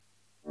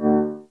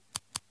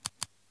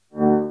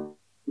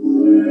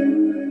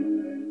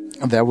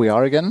There we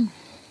are again.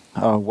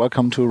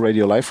 Welcome to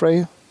Radio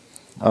LifeRay.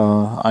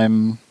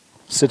 I'm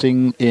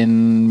sitting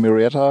in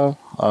Murrieta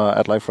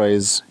at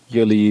LifeRay's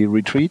yearly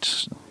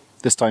retreat,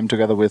 this time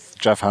together with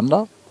Jeff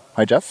Handa.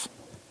 Hi, Jeff.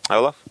 Hi,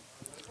 Olaf.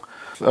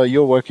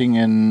 You're working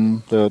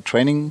in the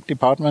training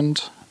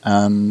department,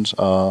 and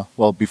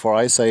before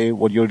I say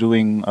what you're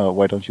doing,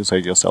 why don't you say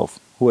it yourself?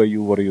 Who are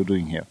you? What are you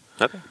doing here?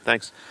 Okay,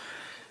 thanks.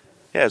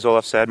 Yeah, as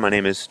Olaf said, my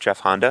name is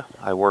Jeff Handa.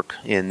 I work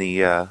in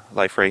the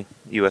LifeRay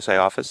USA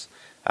office,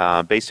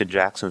 based in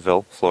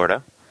Jacksonville,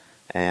 Florida,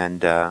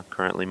 and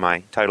currently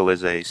my title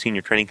is a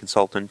senior training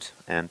consultant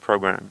and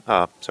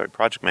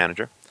project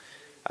manager.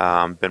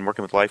 Been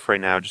working with LifeRay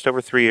now just over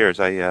 3 years.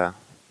 I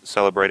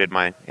celebrated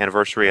my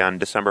anniversary on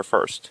December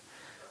 1st.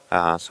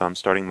 So I'm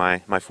starting my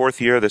fourth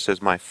year. This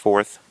is my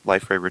fourth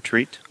LifeRay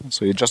retreat.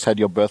 So you just had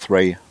your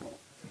birthray.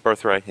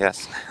 Birthray,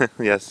 yes.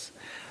 Yes.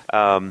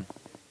 How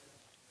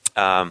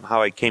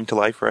I came to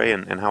LifeRay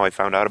and how I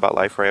found out about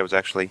LifeRay, I was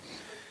actually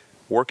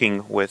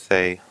working with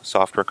a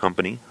software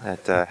company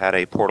that had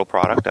a portal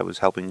product. I was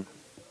helping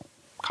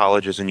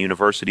colleges and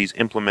universities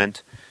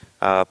implement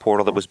a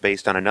portal that was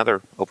based on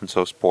another open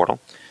source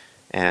portal,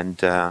 and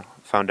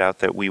found out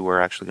that we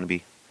were actually going to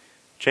be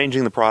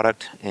changing the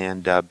product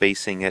and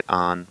basing it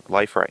on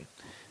LifeRay.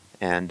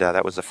 And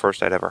that was the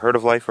first I'd ever heard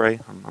of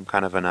LifeRay. I'm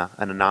kind of an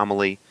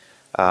anomaly.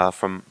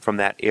 From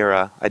that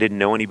era. I didn't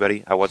know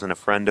anybody. I wasn't a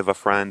friend of a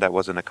friend. I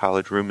wasn't a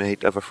college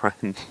roommate of a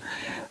friend.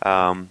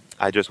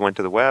 I just went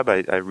to the web.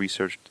 I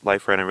researched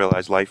LifeRay, and I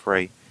realized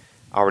LifeRay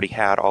already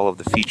had all of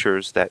the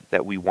features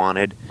that we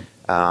wanted.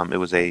 It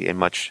was a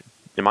much,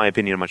 in my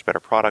opinion, a much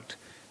better product,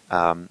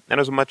 and it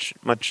was a much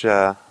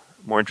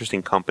more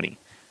interesting company.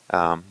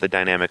 The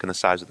dynamic and the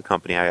size of the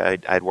company.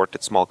 I'd worked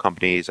at small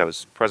companies. I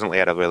was presently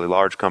at a really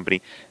large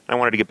company, and I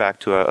wanted to get back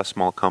to a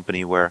small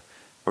company where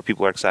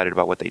people are excited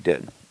about what they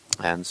did.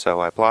 And so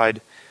I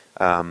applied.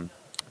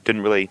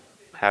 Didn't really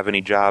have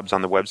any jobs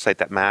on the website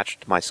that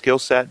matched my skill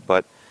set,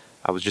 but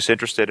I was just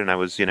interested, and I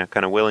was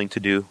kind of willing to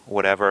do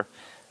whatever.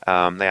 They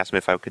asked me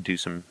if I could do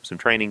some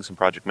training, some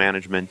project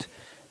management,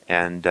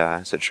 and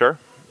I said sure,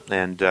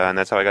 and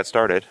that's how I got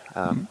started.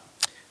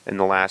 In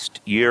the last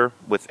year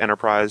with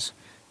Enterprise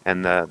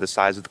and the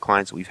size of the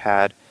clients that we've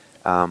had,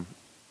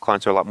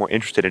 clients are a lot more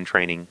interested in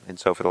training, and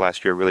so for the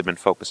last year, really been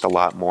focused a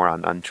lot more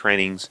on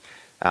trainings.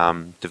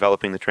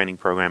 Developing the training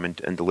program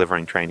and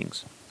delivering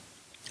trainings.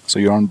 So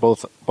you're on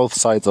both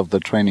sides of the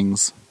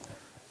trainings,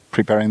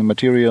 preparing the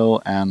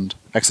material and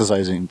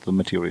exercising the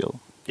material.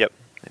 Yep.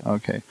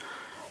 Okay.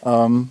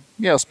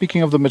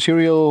 Speaking of the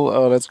material,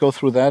 let's go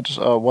through that.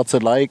 What's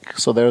it like?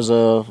 So there's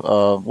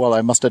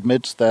I must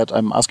admit that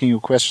I'm asking you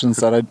questions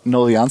that I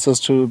know the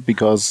answers to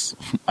because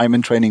I'm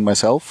in training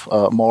myself,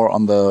 more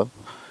on the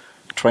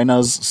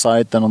trainer's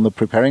side than on the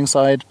preparing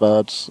side,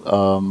 but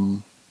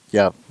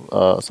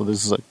so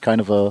this is a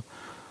kind of a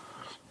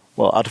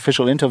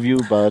artificial interview,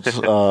 but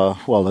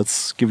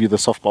let's give you the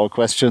softball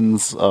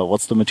questions.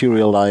 What's the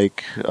material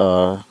like?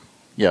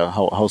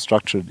 How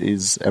structured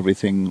is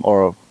everything,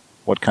 or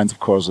what kinds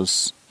of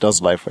courses does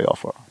LifeRay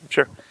offer?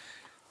 Sure.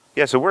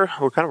 Yeah, so we're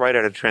kind of right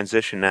at a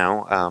transition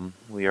now.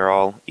 We are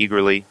all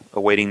eagerly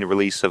awaiting the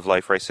release of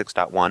LifeRay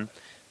 6.1.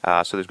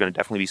 So there's going to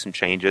definitely be some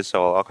changes.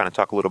 So I'll kind of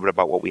talk a little bit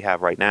about what we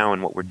have right now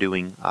and what we're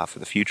doing for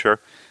the future.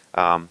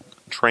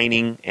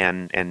 Training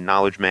and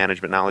knowledge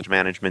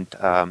management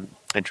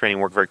and training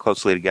work very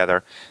closely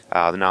together.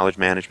 The knowledge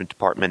management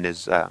department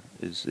is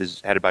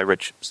headed by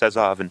Rich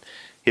Sezov, and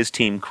his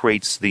team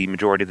creates the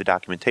majority of the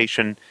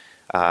documentation.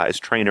 As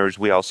trainers,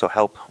 we also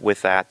help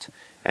with that,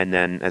 and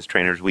then as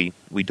trainers, we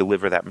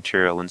deliver that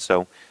material. And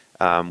so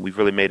we've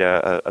really made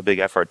a big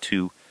effort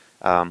to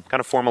kind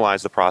of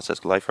formalize the process.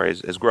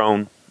 LifeRay has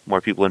grown,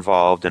 more people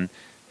involved, and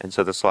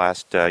so this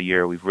last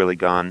year we've really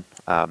gone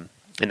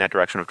in that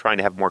direction of trying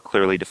to have more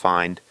clearly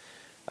defined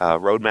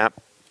roadmap.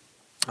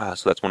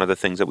 So that's one of the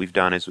things that we've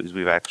done is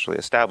we've actually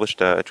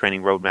established a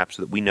training roadmap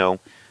so that we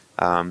know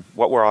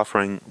what we're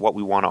offering, what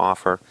we want to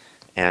offer,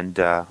 and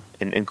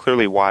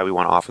clearly why we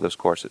want to offer those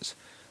courses.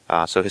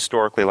 So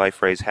historically,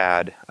 LifeRay's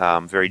had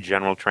very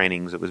general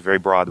trainings. It was very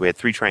broad. We had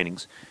 3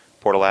 trainings: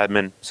 portal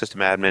admin,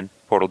 system admin,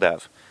 portal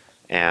dev.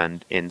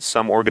 And in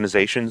some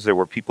organizations, there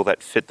were people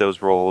that fit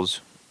those roles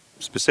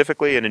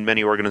specifically, and in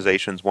many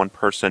organizations, one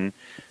person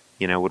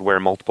would wear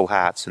multiple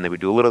hats, and they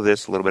would do a little of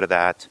this, a little bit of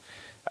that.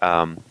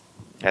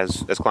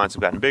 As clients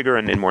have gotten bigger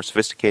and more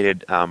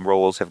sophisticated,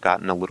 roles have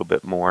gotten a little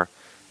bit more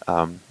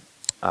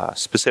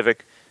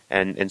specific.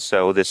 And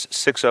so this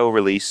 6.0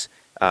 release,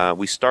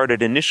 we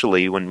started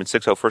initially when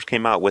 6.0 first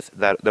came out with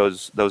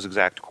those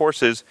exact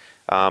courses,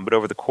 but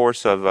over the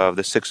course of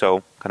the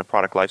 6.0 kind of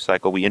product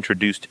lifecycle, we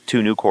introduced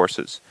 2 new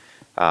courses.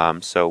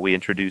 So we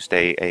introduced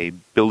a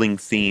building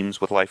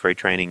themes with LifeRay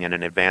training and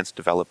an advanced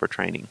developer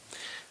training.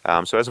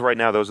 So as of right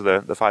now, those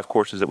are the 5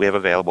 courses that we have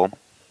available.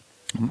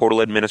 Mm-hmm. Portal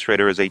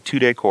Administrator is a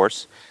 2-day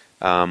course.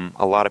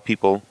 A lot of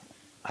people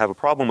have a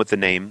problem with the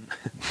name.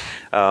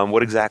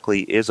 What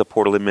exactly is a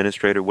portal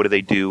administrator? What do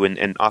they do?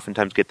 And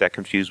oftentimes get that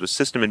confused with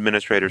system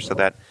administrator. So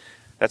that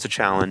that's a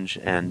challenge,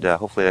 and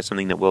hopefully that's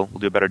something that we'll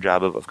do a better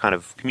job of kind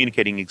of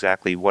communicating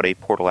exactly what a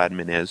portal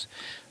admin is.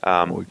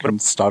 We can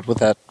start with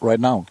that right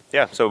now.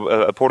 Yeah, so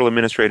a portal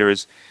administrator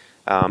is,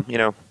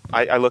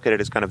 I look at it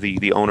as kind of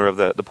the owner of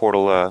the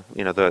portal,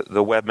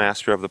 the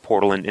webmaster of the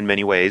portal in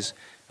many ways.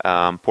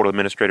 Portal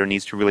administrator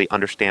needs to really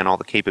understand all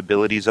the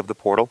capabilities of the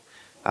portal,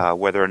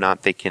 whether or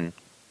not they can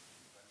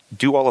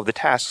do all of the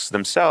tasks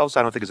themselves.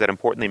 I don't think is that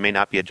important. They may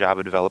not be a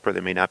Java developer.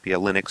 They may not be a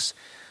Linux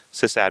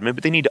sysadmin,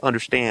 but they need to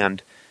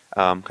understand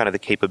kind of the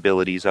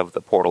capabilities of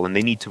the portal, and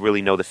they need to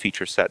really know the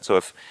feature set. So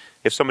if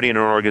somebody in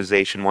an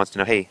organization wants to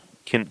know, hey,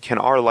 can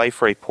our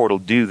Liferay portal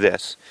do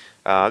this?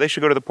 They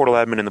should go to the portal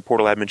admin, and the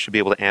portal admin should be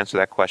able to answer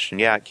that question.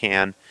 Yeah, it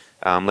can.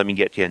 Let me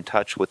get you in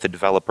touch with the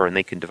developer, and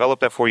they can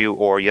develop that for you.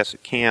 Or yes,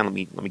 it can.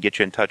 Let me get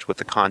you in touch with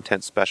the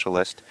content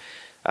specialist.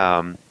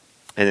 And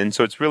then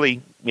so it's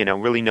really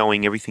really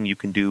knowing everything you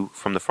can do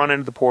from the front end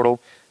of the portal,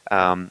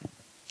 and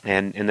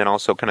then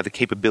also kind of the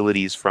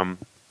capabilities from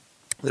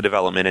the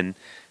development and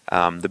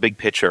the big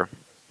picture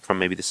from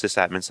maybe the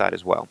sysadmin side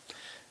as well.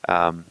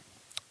 So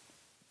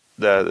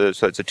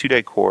it's a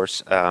 2-day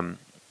course. Right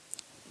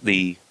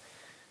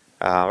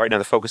now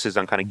the focus is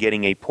on kind of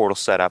getting a portal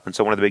set up, and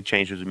so one of the big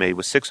changes we made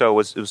with 6.0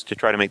 was to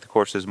try to make the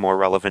courses more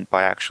relevant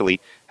by actually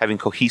having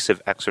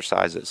cohesive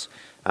exercises.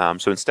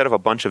 So instead of a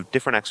bunch of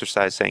different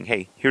exercises saying,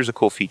 hey, here's a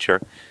cool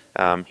feature,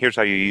 here's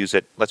how you use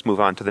it, let's move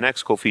on to the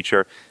next cool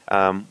feature,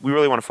 we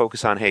really want to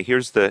focus on, hey,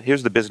 here's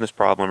the business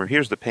problem, or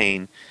here's the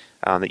pain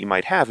that you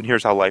might have, and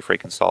here's how Liferay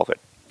can solve it.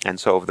 And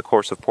so over the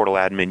course of Portal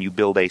Admin, you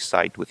build a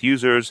site with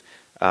users,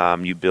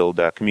 you build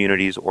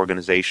communities,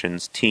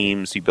 organizations,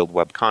 teams, you build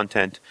web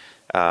content,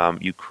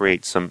 you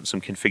create some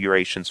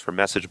configurations for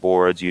message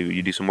boards,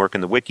 you do some work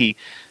in the wiki,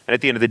 and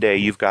at the end of the day,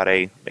 you've got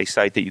a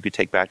site that you could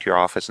take back to your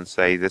office and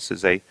say, this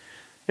is a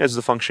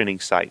functioning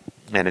site,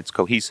 and it's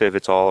cohesive,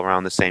 it's all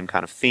around the same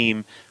kind of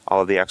theme,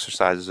 all of the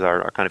exercises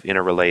are kind of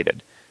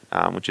interrelated,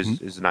 which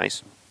is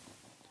nice.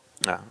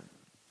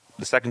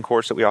 The second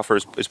course that we offer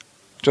is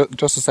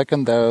just a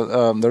second.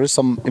 There is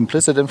some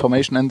implicit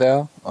information in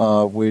there,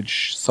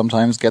 which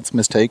sometimes gets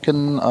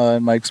mistaken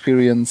in my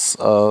experience.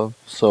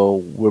 So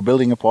we're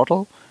building a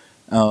portal,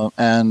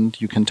 and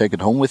you can take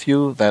it home with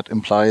you. That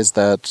implies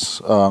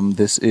that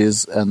this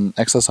is an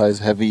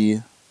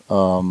exercise-heavy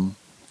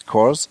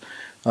course,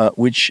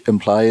 which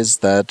implies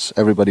that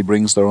everybody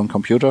brings their own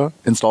computer,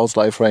 installs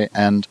Liferay,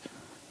 and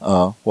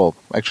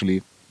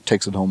actually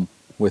takes it home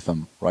with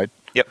them, right?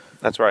 Yep,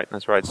 that's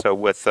right. So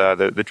with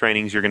the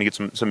trainings, you're going to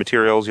get some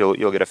materials.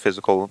 You'll get a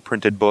physical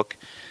printed book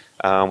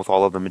with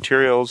all of the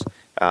materials.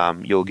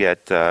 You'll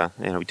get,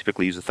 we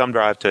typically use a thumb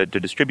drive to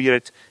distribute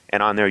it,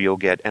 and on there you'll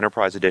get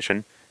Enterprise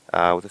Edition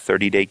with a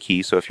 30-day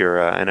key. So if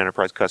you're an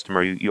Enterprise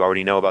customer, you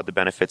already know about the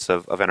benefits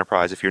of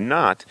Enterprise. If you're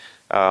not,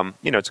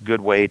 it's a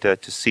good way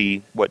to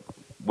see what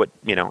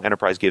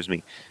Enterprise gives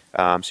me.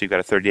 So you've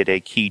got a 30-day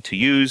key to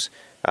use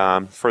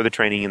for the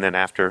training, and then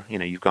after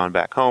you've gone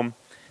back home.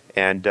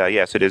 And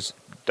yes, it is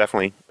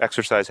definitely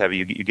exercise heavy.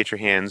 You get your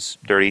hands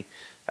dirty.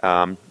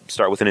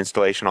 Start with an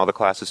installation. All the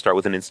classes start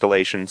with an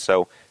installation.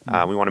 So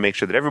we want to make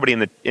sure that everybody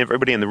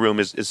in the room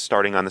is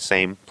starting on the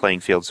same playing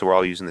field. So we're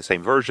all using the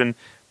same version.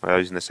 We're all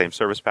using the same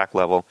service pack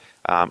level,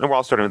 and we're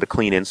all starting with a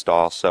clean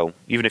install. So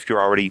even if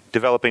you're already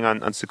developing on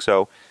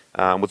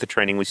 6.0 with the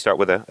training, we start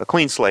with a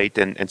clean slate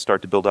and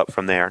start to build up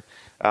from there.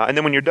 And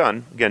then when you're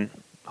done, again,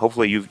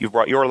 hopefully you've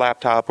brought your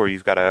laptop, or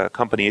you've got a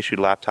company-issued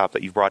laptop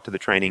that you've brought to the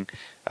training.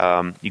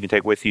 You can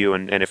take with you,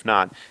 and if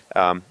not,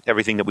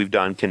 everything that we've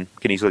done can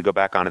easily go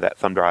back onto that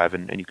thumb drive,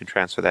 and you can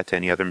transfer that to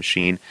any other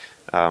machine.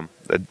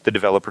 The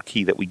developer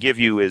key that we give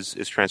you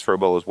is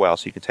transferable as well,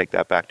 so you can take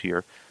that back to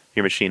your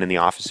machine in the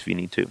office if you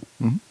need to.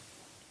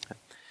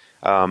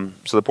 Mm-hmm.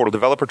 So the Portal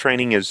Developer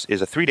Training is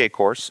a 3-day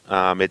course.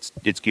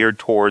 It's geared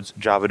towards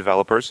Java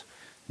developers.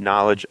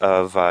 Knowledge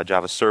of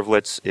Java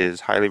servlets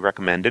is highly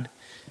recommended.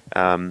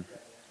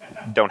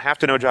 Don't have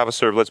to know Java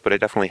servlets, but it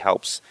definitely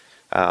helps.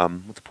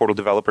 With the Portal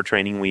Developer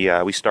Training,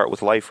 we start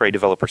with Liferay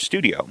Developer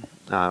Studio.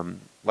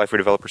 Liferay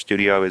Developer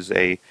Studio is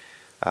a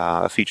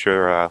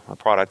feature, a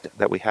product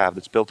that we have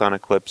that's built on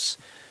Eclipse.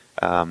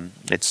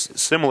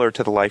 It's similar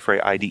to the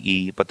Liferay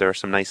IDE, but there are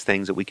some nice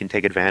things that we can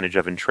take advantage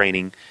of in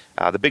training.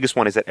 The biggest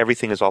one is that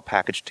everything is all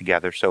packaged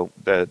together. So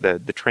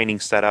the training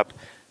setup.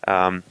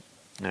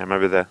 I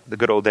remember the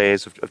good old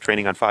days of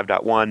training on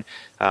 5.1,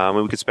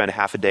 when we could spend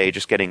half a day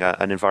just getting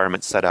an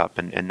environment set up.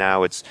 And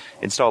now it's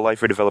install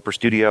Liferay Developer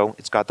Studio.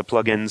 It's got the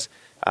plugins,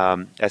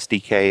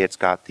 SDK. It's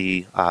got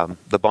the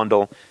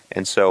bundle.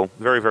 And so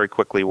very, very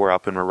quickly we're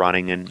up and we're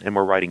running and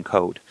we're writing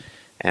code.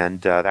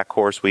 And that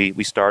course,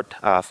 we start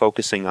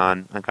focusing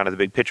on kind of the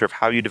big picture of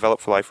how you develop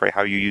for Liferay,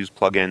 how you use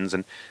plugins,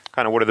 and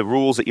kind of what are the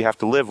rules that you have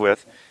to live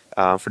with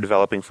for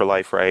developing for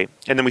Liferay.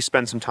 And then we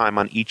spend some time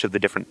on each of the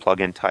different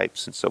plugin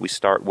types. And so we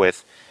start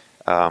with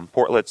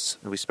portlets.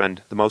 We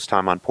spend the most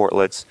time on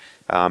portlets.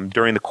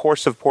 During the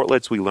course of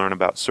portlets, we learn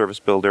about Service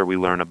Builder. We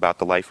learn about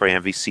the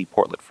Liferay MVC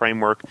portlet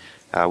framework.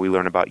 We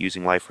learn about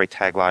using Liferay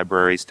tag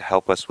libraries to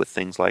help us with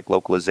things like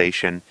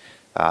localization,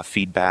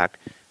 feedback.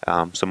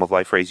 some of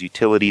LifeRay's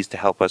utilities to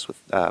help us with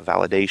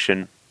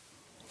validation.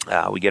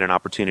 We get an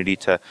opportunity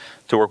to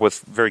work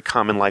with very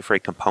common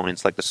LifeRay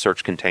components like the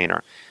search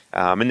container.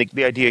 And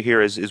the idea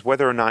here is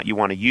whether or not you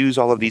want to use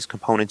all of these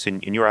components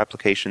in your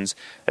applications,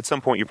 at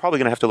some point you're probably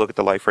going to have to look at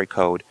the LifeRay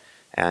code,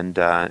 and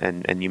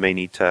you may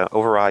need to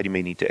override, you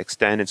may need to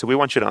extend. And so we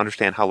want you to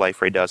understand how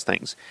LifeRay does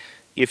things.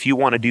 If you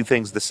want to do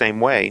things the same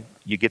way,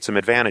 you get some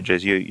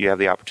advantages. You have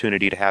the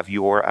opportunity to have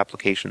your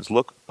applications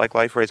look like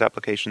LifeRay's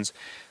applications.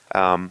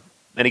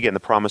 And again, the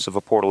promise of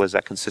a portal is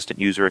that consistent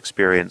user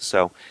experience.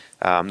 So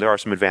there are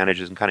some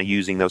advantages in kind of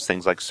using those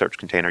things like search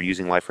container,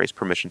 using LifeRay's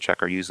permission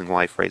checker, using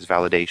LifeRay's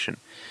validation.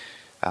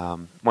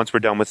 Once we're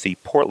done with the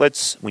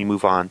portlets, we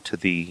move on to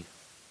the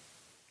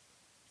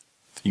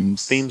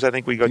themes. Themes, I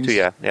think we go to,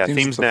 yeah.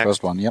 Themes the next.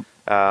 First one, yep.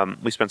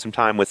 We spent some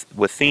time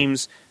with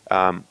themes,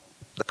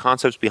 the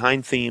concepts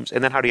behind themes,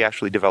 and then how do you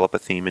actually develop a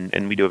theme.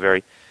 And we do a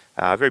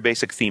very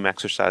basic theme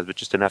exercise, but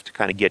just enough to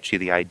kind of get you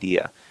the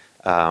idea.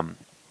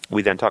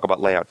 We then talk about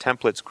layout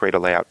templates, create a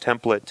layout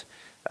template,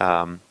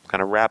 kind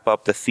of wrap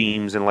up the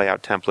themes and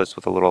layout templates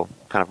with a little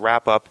kind of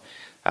wrap up.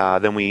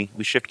 Then we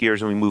shift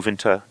gears and we move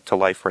into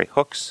LifeRay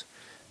hooks.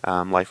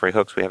 LifeRay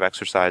hooks, we have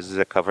exercises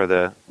that cover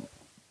the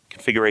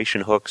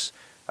configuration hooks,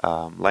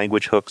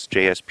 language hooks,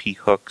 JSP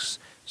hooks,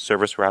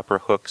 service wrapper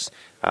hooks.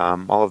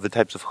 All of the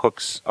types of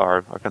hooks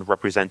are kind of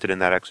represented in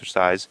that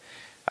exercise.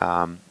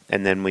 And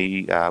then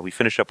we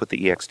finish up with the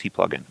EXT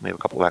plugin. We have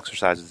a couple of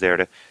exercises there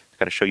to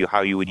kind of show you how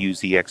you would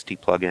use the EXT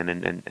plugin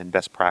and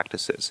best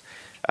practices.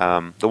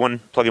 The one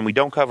plugin we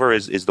don't cover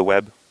is the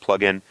web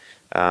plugin.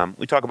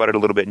 We talk about it a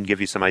little bit and give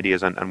you some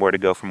ideas on where to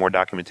go for more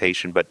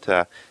documentation, but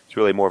it's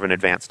really more of an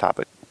advanced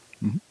topic.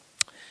 Mm-hmm.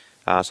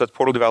 So that's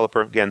Portal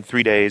Developer. Again,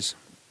 3 days.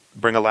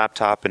 Bring a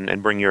laptop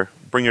and bring your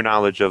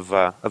knowledge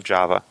of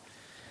Java.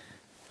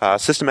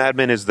 System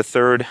Admin is the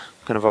third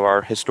kind of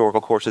our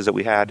historical courses that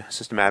we had.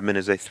 System Admin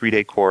is a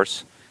 3-day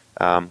course.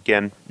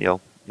 Again,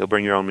 you'll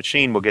bring your own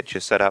machine. We'll get you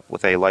set up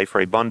with a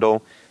LifeRay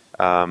bundle.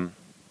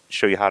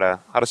 Show you how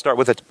to start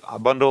with a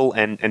bundle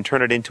and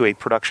turn it into a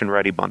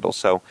production-ready bundle.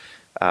 So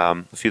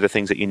a few of the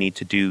things that you need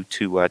to do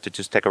to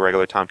just take a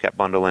regular Tomcat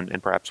bundle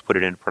and perhaps put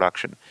it into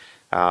production.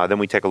 Then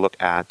we take a look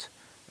at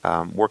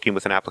working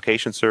with an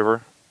application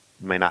server.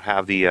 You may not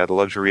have the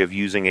luxury of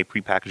using a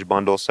prepackaged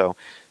bundle, so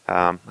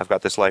I've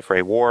got this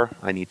LifeRay War.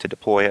 I need to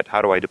deploy it.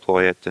 How do I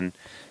deploy it? And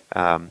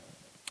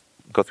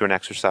go through an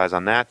exercise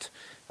on that.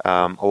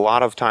 A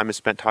lot of time is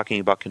spent talking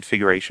about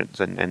configurations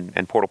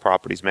and portal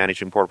properties,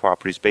 managing portal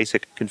properties,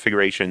 basic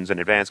configurations and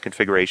advanced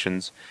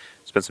configurations.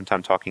 Spend some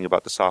time talking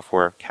about the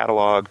software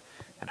catalog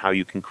and how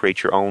you can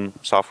create your own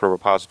software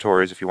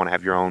repositories if you want to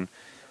have your own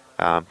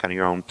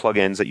your own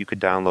plugins that you could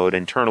download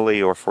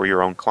internally or for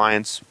your own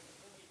clients.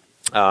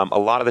 A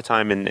lot of the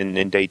time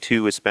in day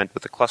 2 is spent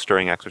with the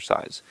clustering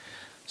exercise.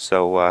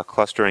 So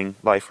clustering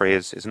LifeRay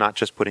is not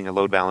just putting a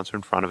load balancer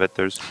in front of it.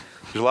 There's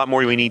a lot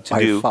more we need to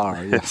do. By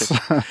far, yes.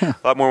 A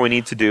lot more we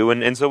need to do,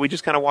 and so we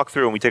just kind of walk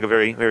through and we take a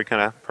very, very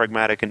kind of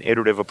pragmatic and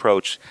iterative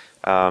approach.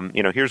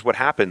 Here's what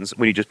happens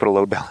when you just put a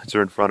load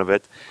balancer in front of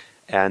it,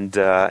 and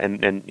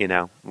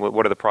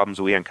what are the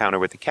problems we encounter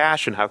with the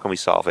cache, and how can we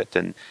solve it,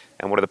 and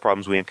what are the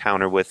problems we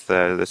encounter with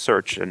the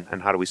search,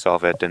 and how do we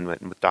solve it, and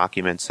with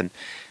documents,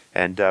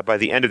 and by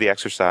the end of the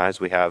exercise,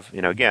 we have,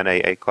 again,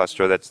 a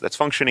cluster that's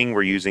functioning.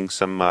 We're using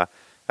some, we've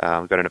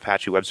got an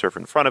Apache web server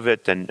in front of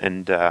it,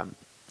 and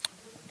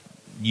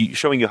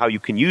showing you how you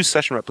can use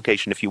session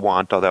replication if you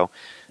want, although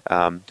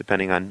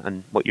depending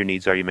on what your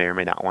needs are, you may or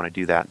may not want to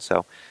do that.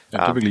 So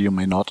typically you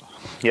may not.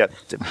 Yeah,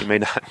 you may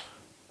not.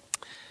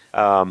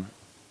 And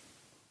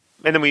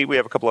then we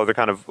have a couple other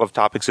kind of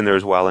topics in there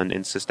as well in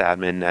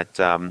sysadmin that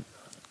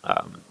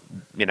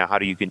how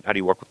do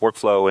you work with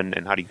workflow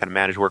and how do you kind of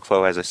manage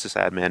workflow as a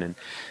sysadmin and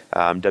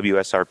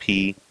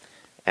WSRP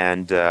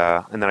and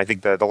then I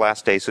think the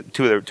last day, so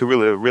two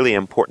really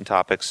important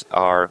topics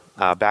are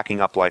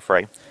backing up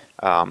LifeRay,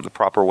 the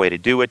proper way to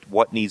do it,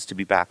 what needs to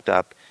be backed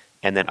up,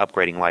 and then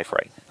upgrading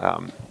LifeRay,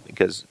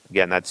 because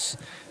again that's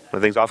one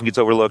of the things often gets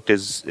overlooked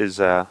is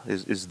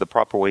the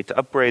proper way to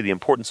upgrade, the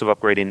importance of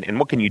upgrading, and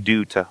what can you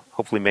do to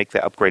hopefully make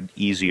the upgrade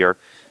easier.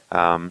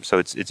 So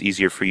it's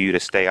easier for you to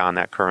stay on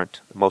that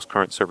most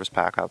current service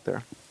pack out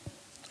there.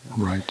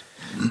 Right.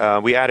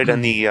 We added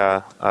in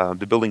the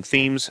building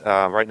themes.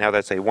 Right now,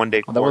 that's a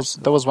 1-day course.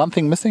 There was one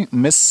thing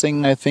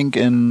missing, I think,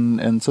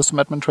 in system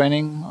admin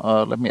training.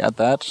 Let me add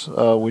that,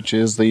 which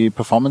is the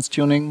performance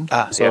tuning.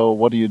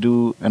 What do you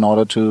do in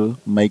order to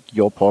make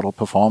your portal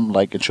perform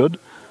like it should?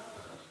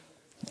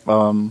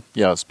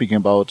 Speaking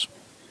about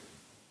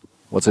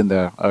what's in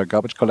there,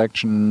 garbage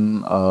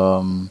collection,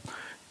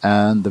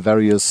 and the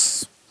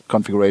various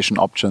configuration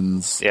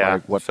options,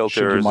 like what filters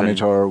should you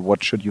monitor,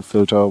 what should you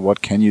filter,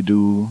 what can you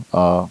do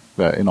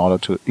in order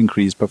to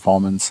increase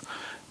performance,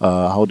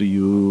 how do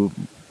you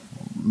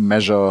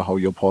measure how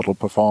your portal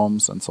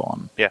performs, and so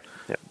on.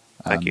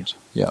 Thank you.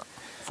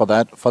 For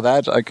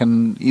that I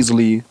can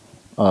easily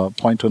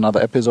point to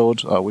another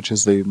episode, which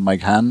is the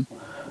Mike Hahn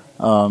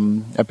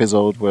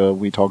episode, where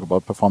we talk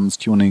about performance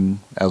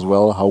tuning as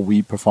well, how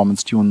we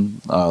performance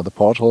tune the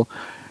portal.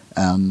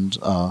 And,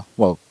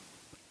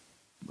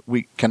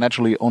 we can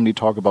actually only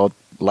talk about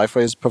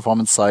LiveRay's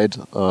performance side,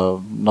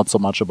 not so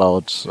much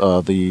about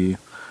the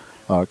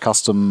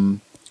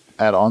custom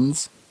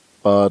add-ons,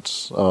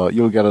 but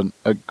you'll get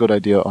a good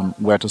idea on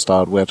where to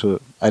start, where to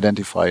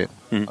identify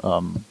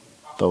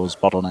those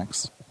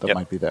bottlenecks that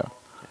might be there.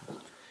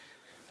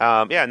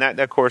 And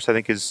that course I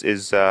think is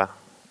it's a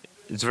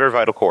very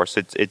vital course.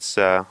 It's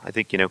I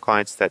think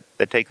clients that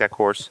take that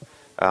course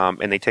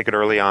and they take it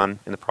early on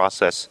in the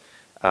process,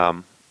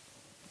 are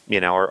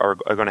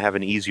going to have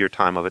an easier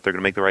time of it. They're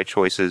going to make the right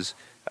choices,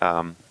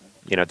 at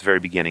the very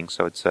beginning.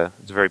 So it's a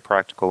very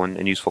practical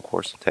and useful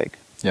course to take.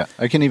 Yeah,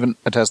 I can even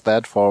attest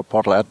that for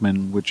Portal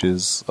Admin, which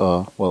is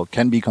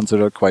can be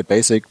considered quite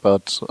basic.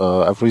 But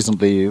I've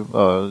recently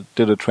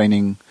did a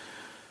training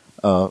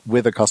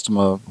with a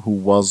customer who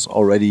was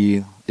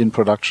already in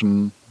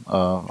production,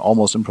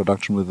 almost in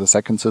production with the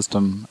second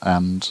system,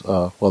 and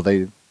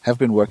they have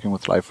been working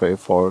with LiveRay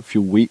for a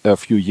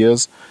few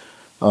years.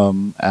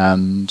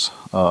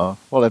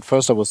 At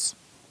first I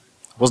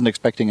wasn't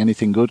expecting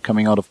anything good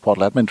coming out of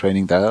Portal Admin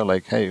training there.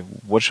 Like, hey,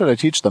 what should I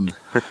teach them?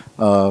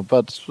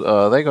 But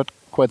they got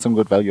quite some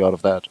good value out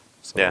of that.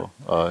 So,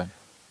 yeah.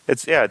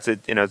 It's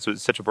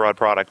such a broad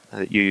product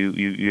that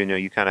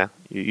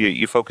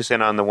you focus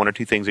in on the one or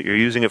two things that you're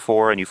using it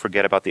for, and you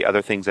forget about the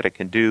other things that it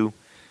can do.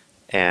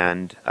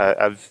 And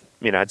I've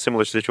had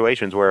similar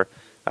situations where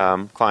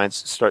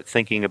clients start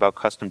thinking about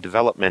custom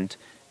development,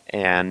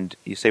 and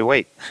you say,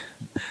 wait,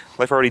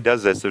 Life already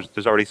does this.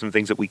 There's already some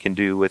things that we can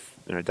do with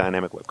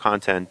dynamic web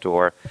content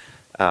or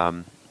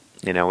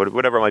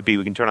whatever it might be.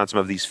 We can turn on some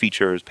of these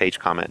features, page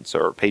comments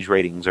or page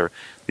ratings, or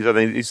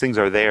these things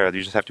are there.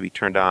 They just have to be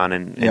turned on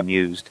and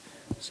used.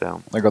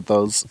 So I got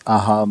those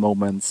aha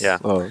moments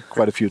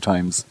quite a few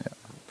times.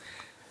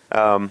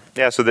 So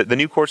the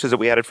new courses that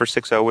we added for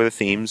 6.0 were the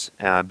themes.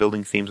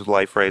 Building themes with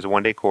LiveRay is a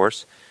one-day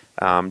course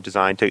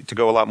designed to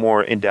go a lot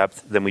more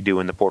in-depth than we do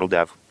in the Portal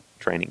Dev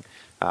training.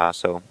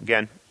 So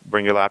again,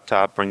 bring your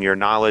laptop, bring your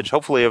knowledge,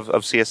 hopefully of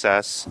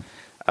CSS,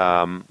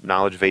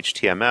 knowledge of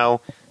HTML,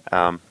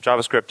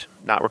 JavaScript,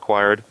 not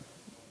required.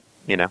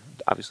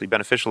 Obviously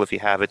beneficial if you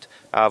have it.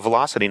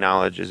 Velocity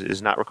knowledge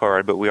is not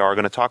required, but we are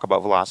going to talk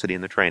about velocity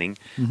in the training.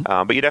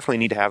 But you definitely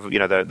need to have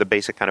the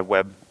basic kind of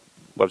web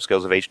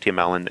skills of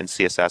HTML and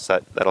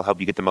CSS that'll help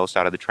you get the most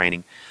out of the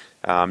training.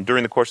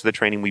 During the course of the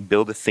training, we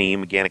build a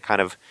theme. Again,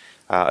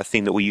 a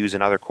theme that we use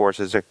in other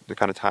courses to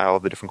kind of tie all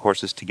of the different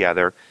courses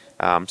together.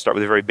 Start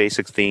with a very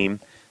basic theme,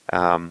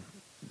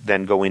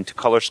 then go into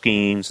color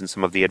schemes and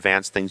some of the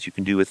advanced things you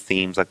can do with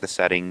themes like the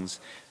settings.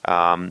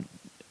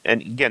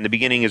 And again, the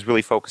beginning is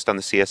really focused on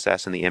the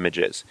CSS and the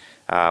images.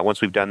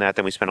 Once we've done that,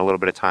 then we spend a little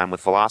bit of time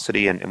with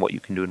Velocity and what you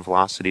can do in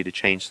Velocity to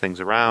change things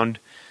around.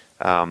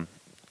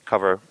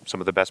 Cover some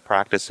of the best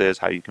practices,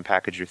 how you can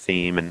package your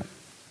theme, and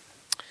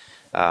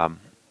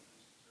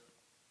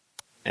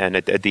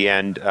at the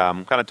end,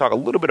 kind of talk a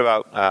little bit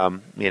about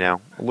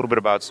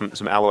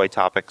some Alloy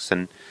topics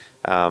and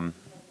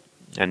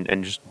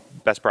just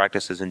best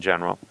practices in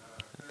general.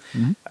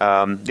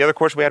 The other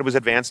course we had was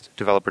advanced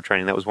developer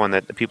training. That was one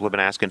that people have been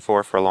asking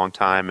for a long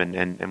time,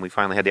 and we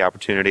finally had the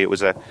opportunity. It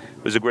was a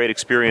great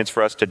experience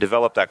for us to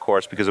develop that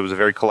course because it was a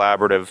very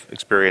collaborative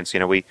experience.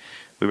 We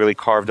really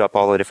carved up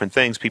all the different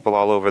things. People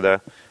all over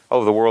the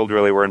world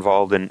really were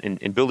involved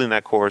in building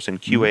that course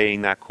and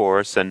QAing that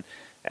course, and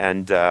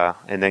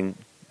then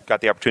got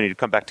the opportunity to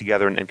come back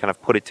together and kind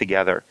of put it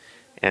together.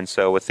 And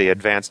so with the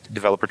advanced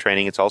developer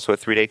training, it's also a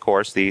 3-day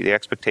course. The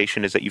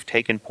expectation is that you've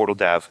taken Portal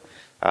Dev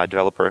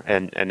Developer,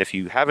 and if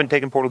you haven't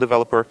taken Portal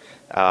Developer,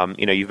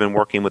 you've been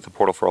working with the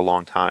portal for a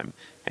long time,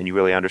 and you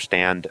really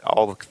understand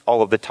all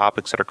of the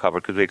topics that are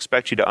covered, because we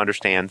expect you to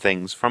understand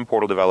things from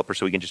Portal Developer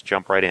so we can just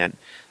jump right in.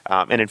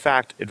 And in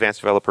fact,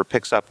 Advanced Developer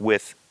picks up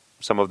with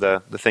some of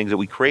the things that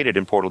we created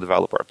in Portal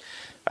Developer.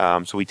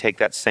 So we take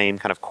that same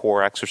kind of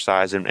core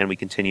exercise and we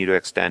continue to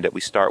extend it.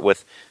 We start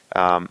with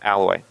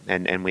Alloy,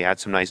 and we add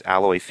some nice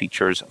Alloy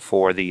features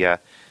for the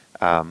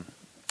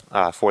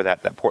for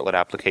that portlet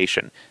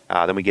application.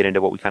 Then we get into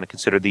what we kind of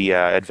consider the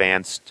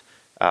advanced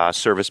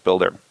service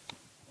builder.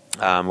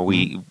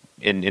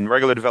 In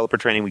regular developer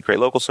training, we create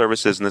local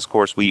services. In this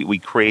course, we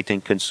create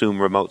and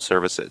consume remote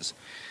services.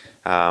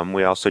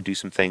 We also do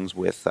some things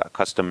with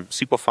custom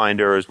SQL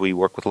finders. We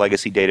work with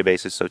legacy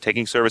databases, so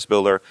taking Service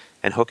Builder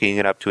and hooking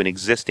it up to an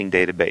existing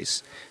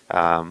database.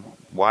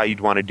 Why you'd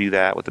want to do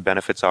that, what the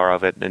benefits are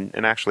of it,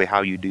 and actually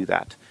how you do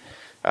that.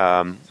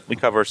 We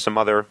cover some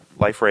other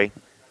LiveRay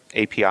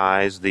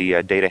APIs,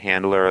 the data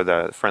handler,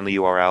 the friendly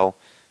URL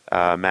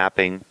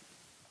mapping.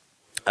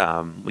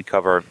 We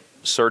cover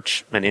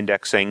search and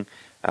indexing.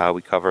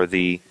 We cover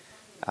the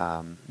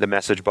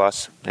message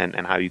bus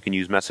and how you can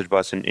use message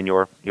bus in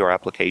your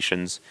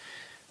applications,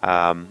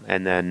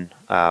 and then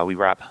we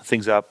wrap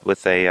things up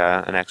with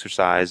an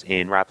exercise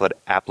in Rapid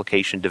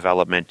application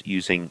development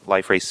using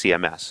LiveRay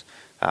CMS.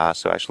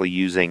 So actually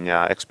using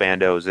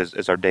Expandos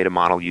as our data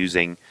model,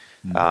 using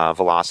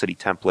Velocity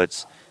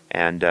templates,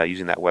 and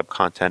using that web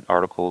content,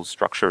 articles,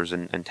 structures,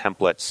 and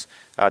templates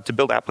to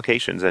build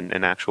applications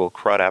and actual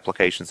CRUD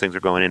applications. Things are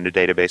going into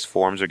database,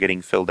 forms are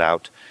getting filled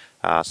out.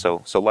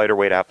 So lighter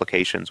weight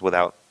applications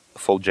without a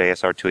full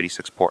JSR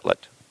 286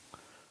 portlet.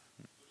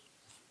 I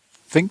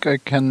think I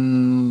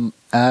can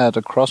add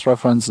a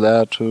cross-reference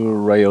there to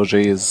Ray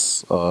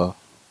Auger's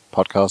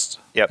podcast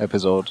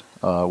episode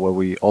where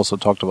we also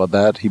talked about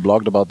that. He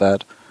blogged about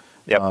that.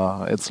 Yep.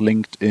 It's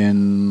linked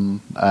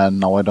in, and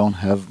now I don't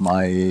have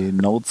my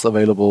notes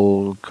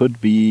available.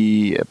 Could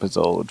be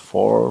episode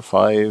 4 or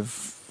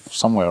 5,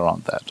 somewhere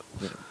around that.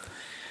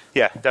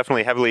 Yeah,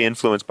 definitely heavily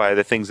influenced by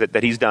the things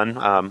that he's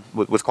done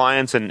with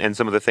clients and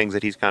some of the things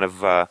that he's kind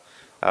of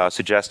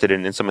suggested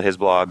in some of his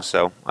blogs.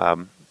 So,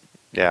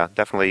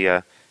 definitely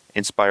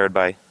inspired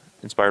by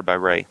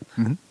Ray.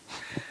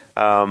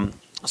 Mm-hmm.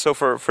 So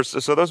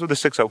those were the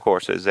 6.0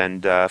 courses,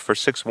 and for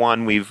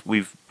 6.1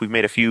 we've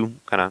made a few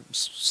kind of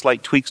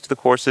slight tweaks to the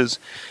courses,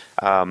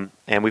 and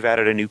we've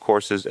added a new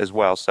course as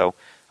well. So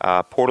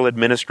Portal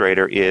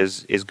Administrator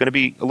is going to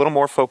be a little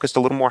more focused, a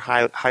little more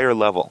higher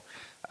level.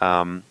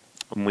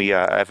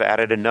 I've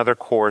added another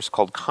course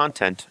called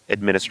Content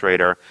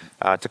Administrator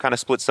to kind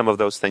of split some of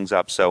those things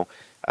up. So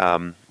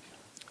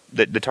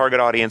the target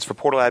audience for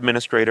Portal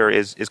Administrator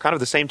is kind of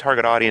the same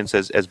target audience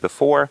as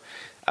before.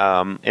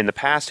 In the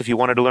past, if you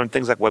wanted to learn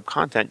things like web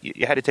content,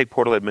 you had to take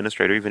Portal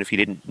Administrator, even if you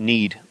didn't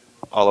need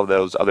all of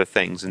those other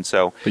things. And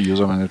so the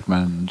user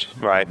management,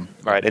 right.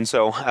 And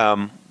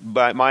so,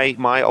 but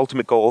my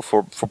ultimate goal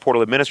for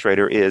Portal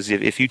Administrator is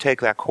if you take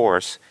that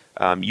course,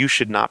 you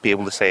should not be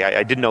able to say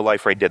I didn't know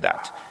LifeRay did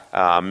that.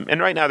 And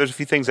right now, there's a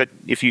few things that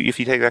if you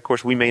take that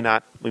course, we may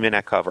not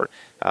cover.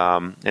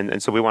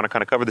 And so we want to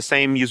kind of cover the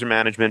same user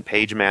management,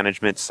 page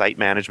management, site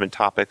management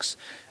topics.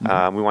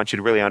 Mm-hmm. We want you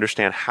to really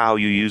understand how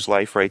you use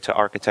LifeRay to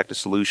architect a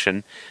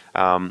solution.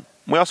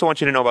 We also want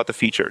you to know about the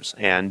features,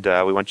 and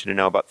we want you to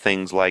know about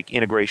things like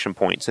integration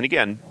points. And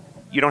again,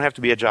 you don't have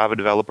to be a Java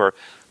developer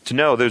to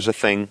know there's a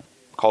thing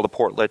called a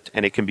portlet,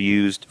 and it can be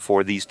used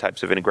for these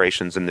types of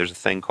integrations. And there's a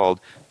thing called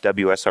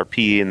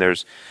WSRP, and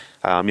there's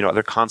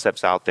other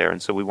concepts out there.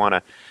 And so we want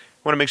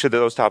to make sure that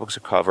those topics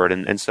are covered.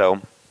 And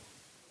so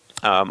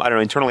I don't know.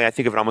 Internally, I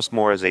think of it almost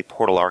more as a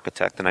portal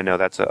architect, and I know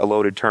that's a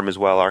loaded term as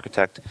well,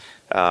 architect.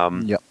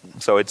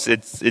 So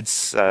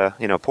it's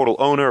portal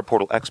owner,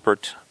 portal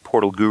expert,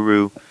 portal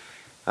guru,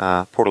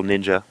 portal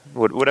ninja,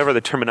 whatever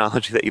the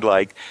terminology that you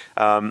like.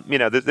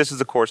 This is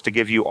a course to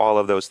give you all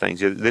of those things.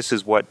 This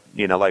is what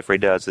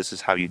LifeRay does. This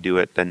is how you do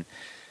it. And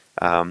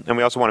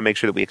we also want to make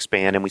sure that we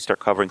expand and we start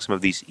covering some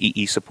of these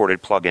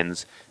EE-supported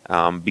plugins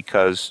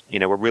because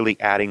we're really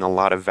adding a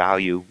lot of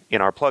value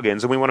in our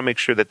plugins, and we want to make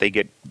sure that they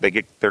get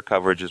their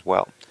coverage as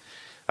well.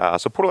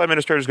 So Portal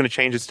Administrator is going to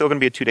change. It's still going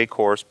to be a 2-day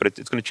course, but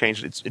it's going to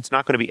change. It's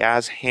not going to be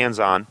as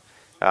hands-on,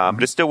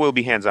 but it still will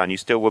be hands-on. You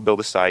still will build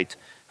a site.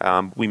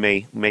 We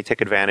may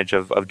take advantage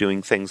of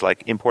doing things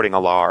like importing a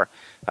LAR.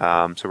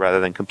 So rather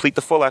than complete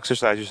the full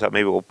exercise yourself,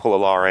 maybe we'll pull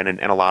a LAR in, and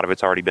a lot of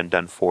it's already been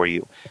done for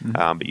you.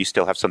 Mm-hmm. But you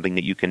still have something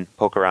that you can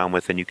poke around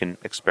with and you can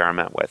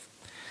experiment with.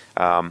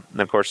 And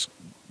of course,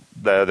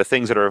 the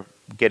things that are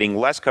getting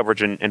less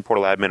coverage in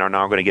Portal Admin are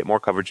now going to get more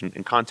coverage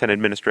in Content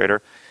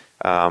Administrator.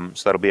 So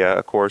that'll be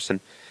a course. And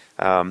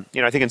I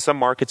think in some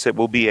markets it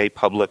will be a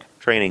public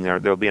training.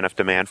 There'll be enough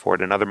demand for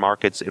it. In other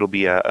markets, it'll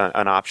be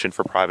an option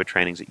for private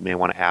trainings that you may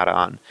want to add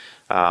on.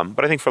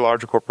 But I think for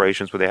larger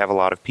corporations where they have a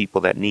lot of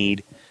people that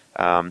need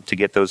to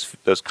get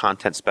those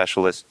content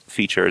specialist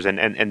features,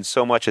 and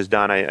so much is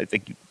done. I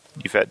think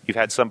you've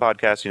had some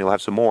podcasts, and you'll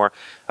have some more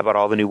about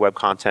all the new web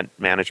content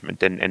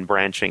management and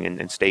branching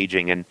and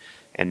staging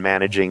and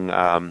managing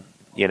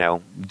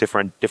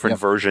different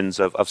versions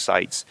of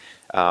sites.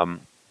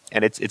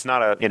 And it's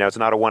not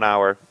a 1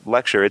 hour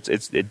lecture.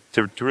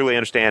 To really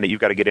understand it, you've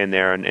got to get in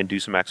there and do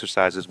some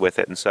exercises with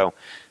it. And so,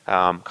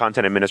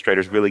 Content Administrator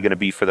is really going to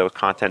be for those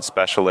content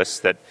specialists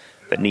that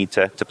need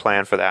to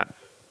plan for that.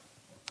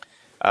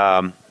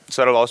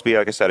 So that'll also be,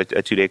 like I said, a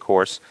 2-day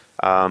course.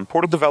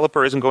 Portal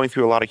Developer isn't going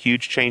through a lot of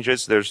huge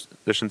changes. There's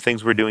some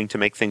things we're doing to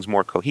make things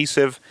more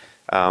cohesive,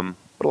 but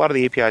a lot of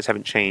the APIs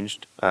haven't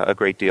changed a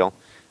great deal.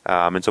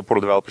 And so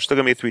Portal Developer is still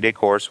going to be a 3-day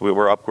course. We're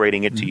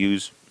upgrading it to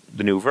use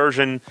the new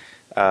version.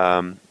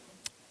 And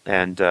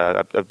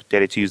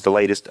updated to use the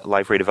latest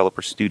LifeRay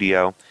Developer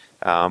Studio,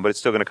 but it's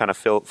still going to kind of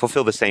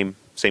fulfill the same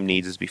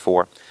needs as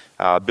before.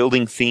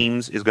 Building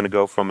themes is going to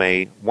go from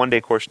a 1-day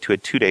course to a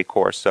 2-day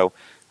course. So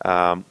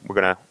we're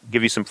going to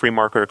give you some free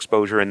marker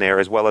exposure in there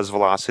as well as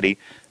velocity.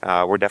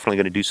 We're definitely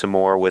going to do some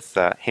more with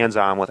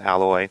hands-on with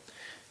Alloy,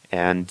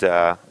 and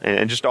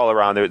just all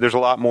around. There's a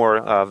lot more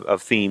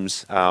of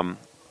themes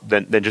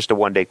than just a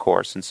 1-day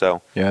course, and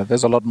so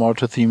there's a lot more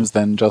to themes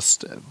than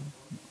just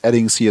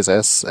adding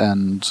CSS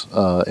and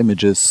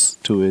images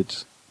to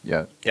it.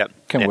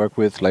 Can work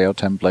with layout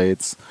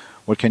templates.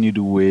 What can you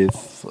do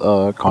with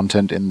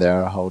content in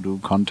there? How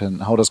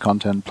does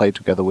content play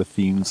together with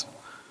themes?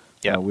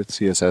 With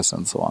CSS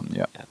and so on.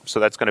 So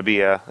that's going to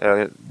be a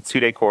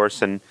 2-day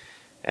course, and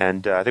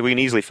I think we can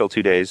easily fill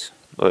 2 days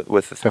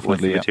with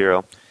the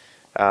material.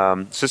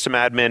 System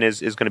admin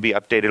is going to be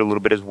updated a little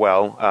bit as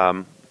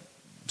well.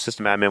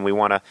 System admin, we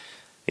want to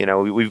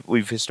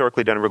we've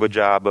historically done a real good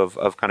job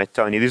of kind of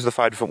telling you these are the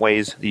 5 different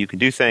ways that you can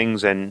do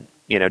things, and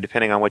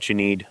depending on what you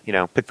need,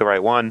 pick the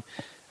right one.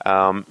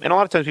 And a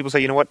lot of times people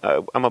say,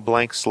 I'm a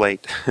blank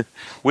slate.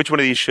 Which one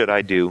of these should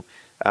I do?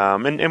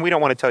 And we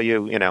don't want to tell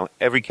you,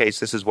 every case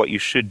this is what you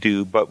should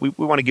do, but we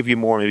want to give you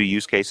more maybe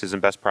use cases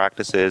and best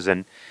practices,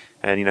 and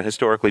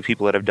historically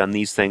people that have done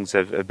these things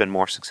have been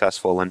more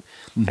successful,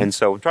 and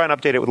so try and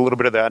update it with a little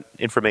bit of that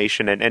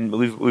information. And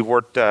we've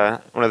worked.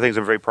 One of the things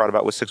I'm very proud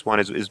about with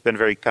 6-1 is been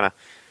very kind of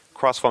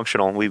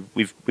cross-functional.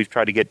 We've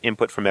tried to get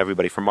input from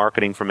everybody, from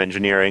marketing, from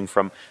engineering,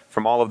 from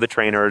all of the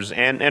trainers,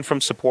 and from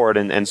support.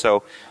 And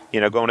so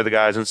going to the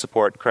guys in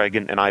support, Craig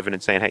and Ivan,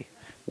 and saying, hey,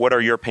 what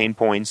are your pain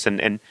points,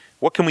 and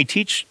what can we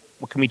teach?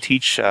 What can we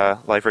teach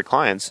LifeRay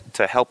clients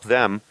to help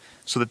them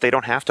so that they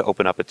don't have to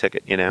open up a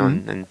ticket?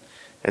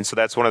 And so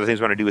that's one of the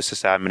things we want to do with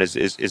sysadmin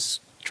is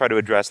try to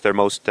address their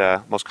most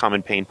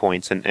common pain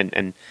points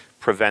and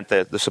prevent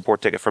the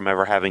support ticket from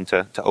ever having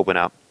to open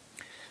up.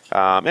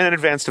 And an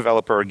advanced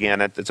developer,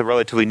 again, it's a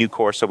relatively new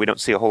course, so we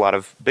don't see a whole lot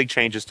of big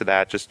changes to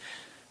that. Just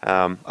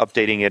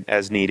updating it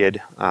as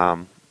needed,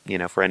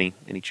 for any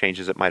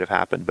changes that might have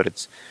happened. But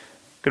it's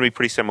going to be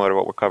pretty similar to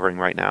what we're covering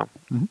right now.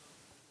 Mm-hmm.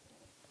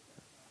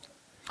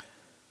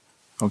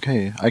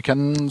 Okay, I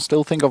can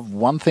still think of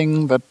one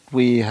thing that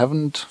we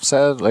haven't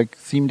said, like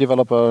theme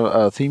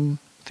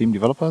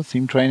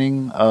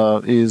training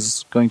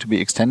is going to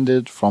be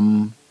extended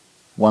from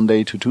 1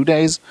 day to 2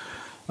 days.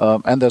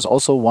 And there's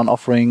also one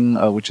offering,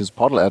 which is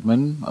Portal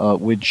Admin,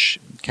 which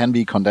can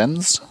be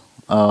condensed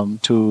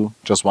to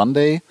just 1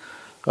 day.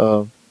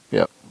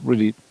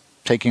 Really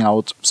taking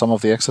out some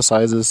of the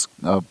exercises,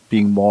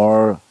 being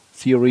more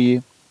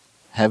theory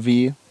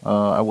heavy,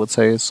 I would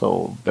say.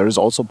 So there is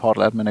also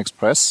Portal Admin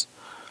Express,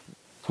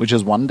 which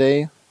is 1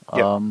 day.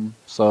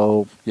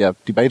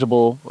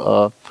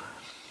 Debatable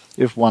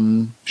if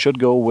one should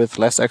go with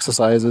less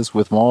exercises,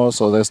 with more.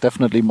 So there's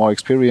definitely more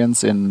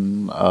experience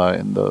in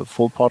the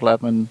full Portal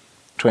Admin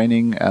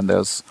training, and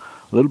there's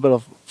a little bit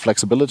of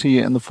flexibility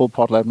in the full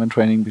Portal Admin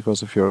training,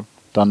 because if you're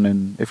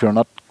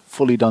not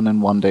fully done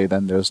in 1 day,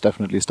 then there's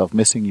definitely stuff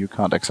missing. You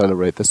can't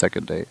accelerate the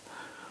second day.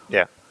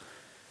 Yeah.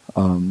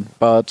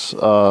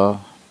 The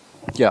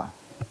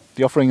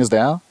offering is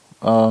there.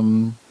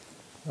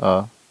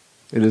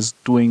 It is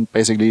doing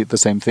basically the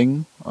same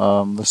thing,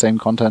 the same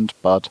content,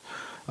 but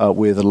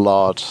with a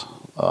lot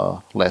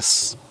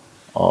less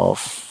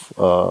of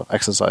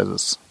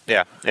exercises.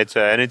 Yeah, it's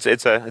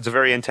a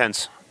very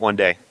intense 1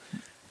 day.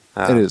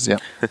 It is, yeah.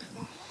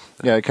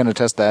 Yeah, I can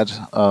attest that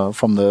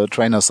from the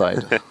trainer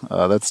side.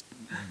 That's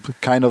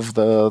kind of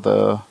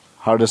the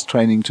hardest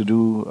training to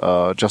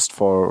do, just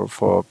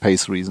for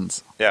pace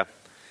reasons. Yeah.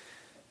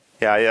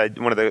 Yeah,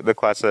 one of the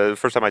class, the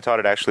first time I taught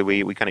it,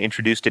 actually, we kind of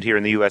introduced it here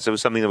in the U.S. It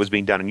was something that was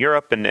being done in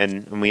Europe,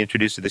 and we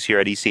introduced it this year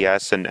at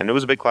ECS, and it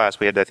was a big class.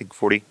 We had, I think,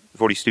 40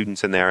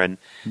 students in there,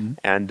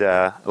 and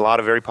a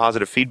lot of very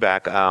positive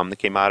feedback that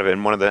came out of it.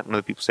 And one of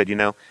the people said,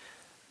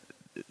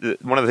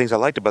 one of the things I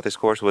liked about this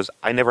course was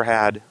I never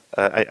had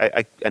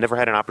I never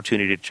had an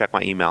opportunity to check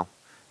my email.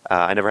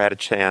 I never had a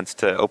chance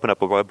to open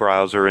up a web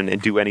browser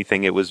and do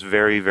anything. It was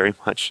very, very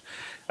much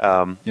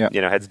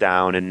heads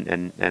down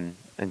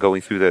and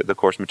going through the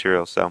course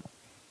material. So,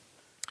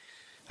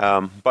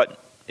 but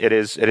it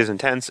is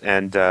intense,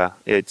 and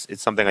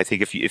it's something I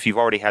think if you've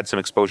already had some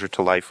exposure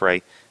to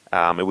LifeRay,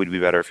 it would be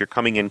better. If you're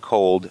coming in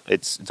cold,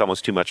 it's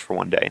almost too much for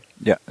 1 day.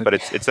 Yeah, but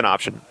it's an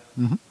option.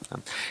 Mm-hmm.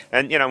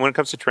 And when it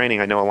comes to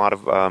training, I know a lot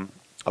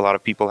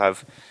of people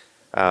have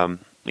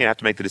have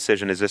to make the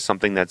decision: is this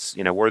something that's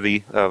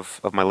worthy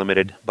of my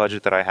limited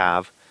budget that I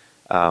have?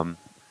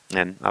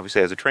 And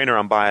obviously, as a trainer,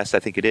 I'm biased. I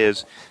think it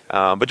is.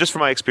 But just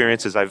from my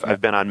experiences, I've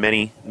been on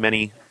many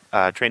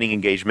training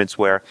engagements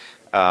where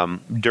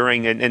and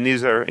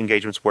these are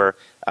engagements where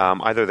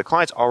either the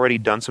client's already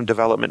done some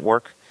development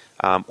work,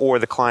 or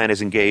the client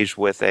is engaged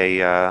with a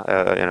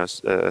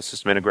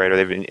system integrator.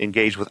 They've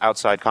engaged with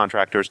outside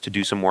contractors to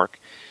do some work,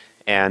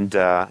 and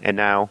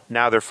now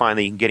they're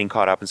finally getting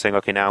caught up and saying,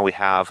 okay, now we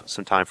have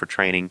some time for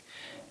training,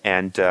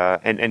 and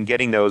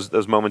getting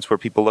those moments where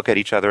people look at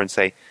each other and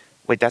say,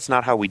 wait, that's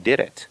not how we did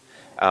it.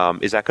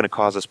 Is that going to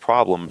cause us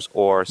problems?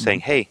 Or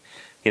saying, hey,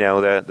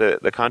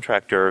 the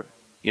contractor,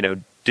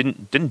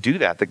 didn't do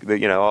that.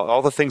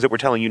 All the things that we're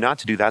telling you not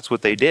to do, that's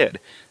what they did.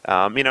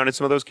 And in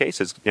some of those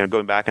cases,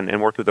 going back and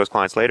working with those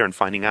clients later and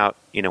finding out,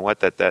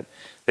 that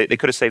they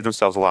could have saved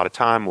themselves a lot of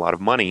time, a lot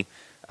of money,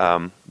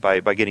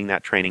 by getting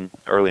that training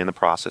early in the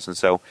process. And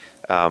so,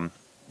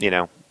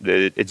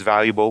 it's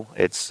valuable.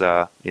 It's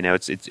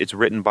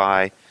written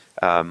by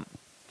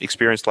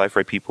experienced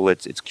LifeRay people.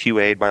 It's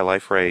QA'd by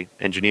LifeRay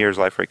engineers,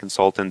 LifeRay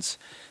consultants,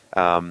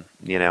 and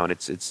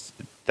it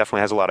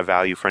definitely has a lot of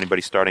value for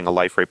anybody starting a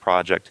LifeRay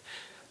project,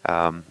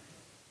 or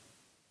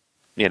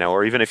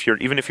even if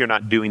you're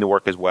not doing the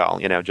work as well,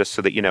 just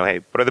so that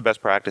hey, what are the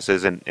best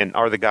practices, and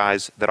are the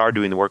guys that are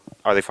doing the work,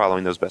 are they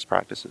following those best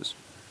practices?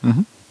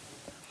 Mm-hmm.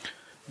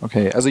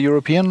 Okay, as a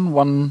European,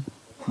 one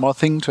more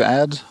thing to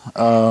add,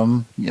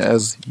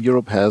 as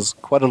Europe has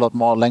quite a lot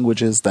more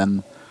languages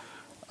than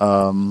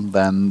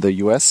than the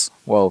US.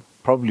 Well,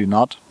 probably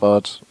not,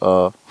 but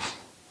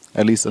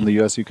at least in the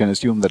US you can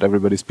assume that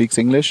everybody speaks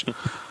English.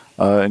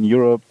 In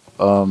Europe,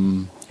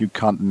 you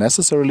can't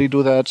necessarily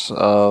do that.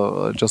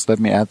 Just let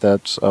me add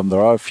that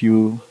there are a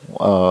few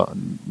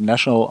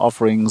national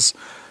offerings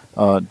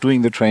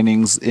doing the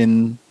trainings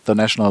in the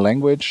national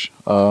language.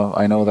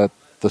 I know that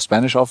the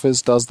Spanish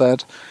office does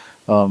that.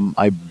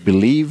 I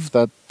believe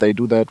that they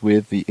do that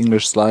with the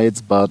English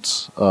slides,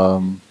 but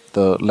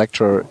the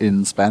lecture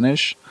in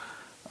Spanish.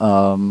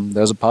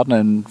 There's a partner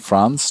in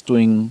France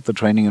doing the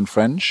training in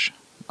French.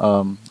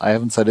 I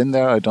haven't sat in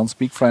there. I don't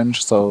speak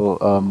French, so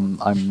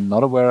I'm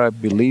not aware. I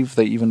believe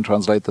they even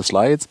translate the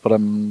slides, but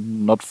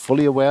I'm not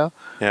fully aware.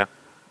 Yeah.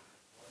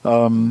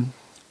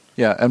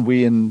 Yeah, and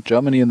we in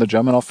Germany, in the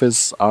German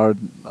office, are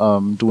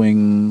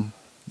doing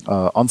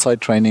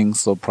on-site trainings,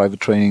 so private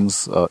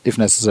trainings, if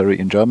necessary,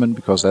 in German,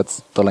 because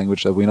that's the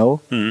language that we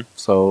know. Mm-hmm.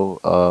 So,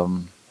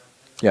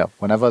 yeah,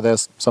 whenever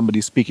there's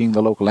somebody speaking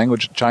the local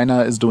language,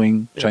 China is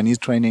doing Chinese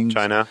trainings.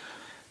 China.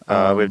 We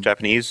have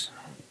Japanese,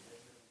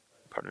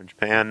 partner in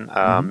Japan,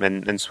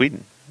 and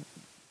Sweden.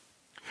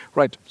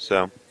 Right.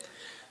 So,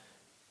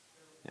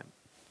 yeah.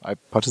 I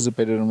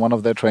participated in one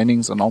of their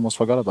trainings and almost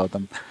forgot about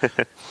them.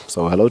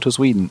 So, hello to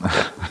Sweden.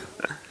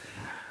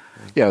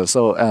 Yeah,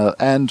 so,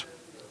 and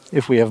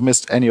if we have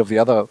missed any of the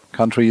other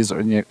countries or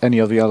any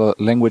of the other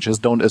languages,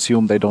 don't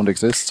assume they don't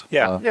exist.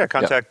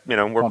 Contact,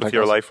 work with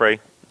your LifeRay,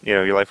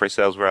 your LifeRay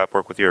sales rep,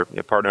 work with your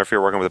partner if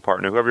you're working with a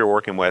partner, whoever you're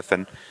working with,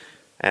 and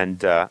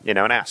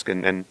ask.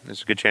 And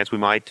there's a good chance we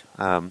might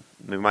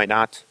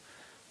not,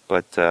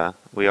 but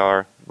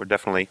we're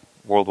definitely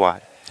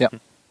worldwide. Yeah.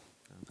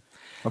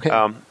 Okay.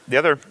 The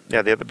other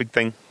big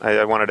thing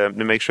I wanted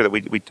to make sure that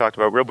we talked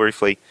about real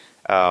briefly.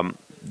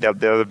 The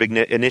other big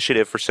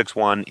initiative for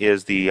 6-1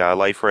 is the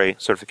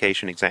LifeRay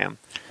certification exam.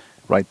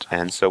 Right.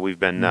 And so we've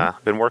been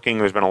working.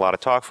 There's been a lot of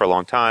talk for a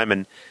long time,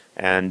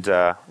 and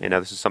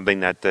this is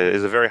something that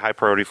is a very high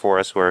priority for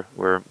us. We're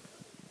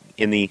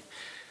in the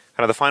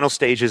kind of the final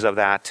stages of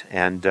that,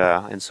 and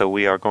so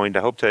we are going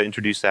to hope to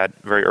introduce that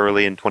very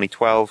early in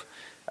 2012.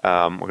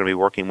 We're going to be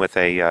working with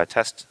a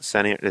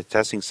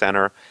testing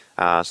center.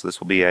 So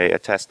this will be a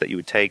test that you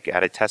would take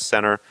at a test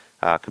center,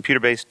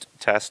 computer-based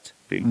test.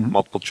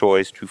 Multiple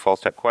choice, true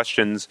false type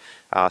questions,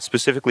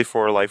 specifically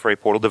for a LifeRay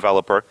portal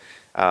developer.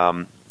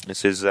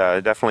 This is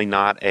definitely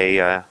not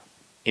a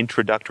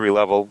introductory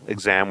level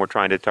exam. We're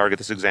trying to target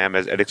this exam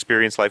at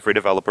experienced LifeRay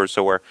developers.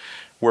 So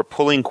we're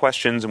pulling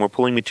questions and we're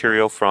pulling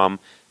material from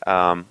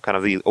kind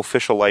of the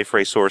official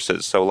LifeRay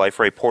sources. So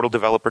LifeRay portal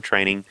developer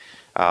training,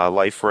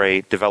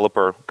 LifeRay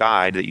developer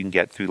guide that you can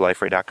get through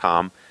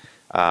LifeRay.com,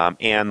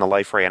 and the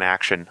LifeRay in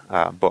Action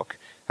book.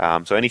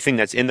 So anything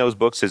that's in those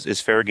books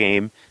is fair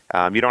game.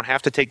 You don't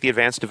have to take the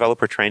advanced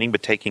developer training,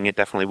 but taking it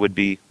definitely would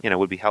be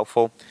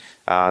helpful.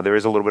 There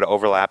is a little bit of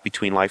overlap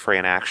between LifeRay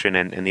in Action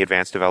and the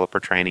advanced developer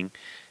training,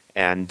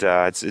 and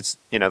it's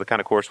the kind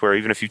of course where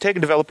even if you take a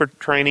developer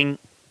training,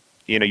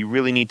 you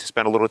really need to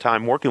spend a little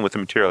time working with the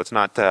material. It's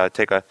not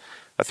take a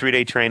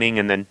 3-day training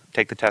and then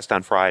take the test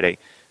on Friday,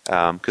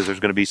 because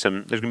there's going to be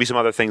some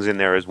other things in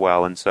there as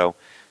well, and so.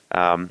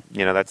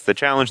 That's the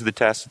challenge of the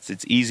test.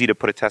 It's easy to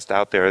put a test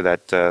out there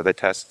that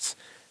tests,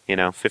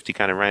 50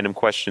 kind of random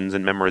questions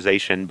and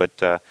memorization, but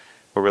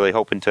we're really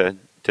hoping to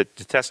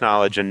test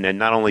knowledge, and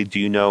not only do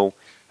you know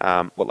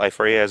what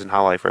LifeRay is and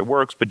how LifeRay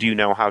works, but do you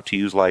know how to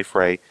use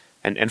LifeRay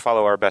and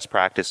follow our best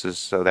practices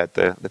so that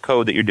the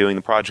code that you're doing,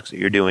 the projects that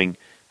you're doing,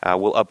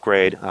 will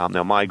upgrade,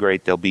 they'll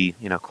migrate, they'll be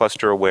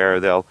cluster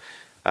aware, they'll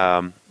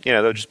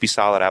just be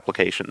solid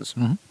applications.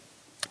 Mm-hmm.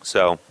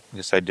 So, I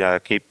guess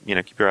I'd keep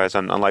your eyes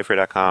on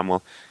LifeRay.com.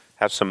 We'll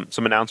have some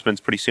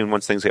announcements pretty soon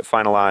once things get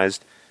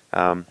finalized,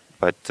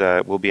 but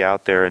we'll be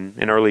out there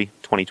in early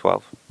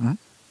 2012.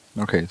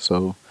 Mm-hmm. Okay,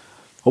 so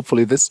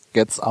hopefully this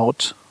gets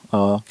out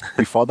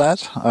before that,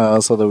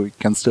 so that we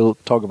can still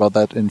talk about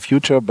that in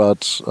future.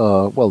 But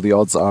the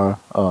odds are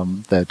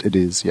that it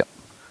is. Yeah.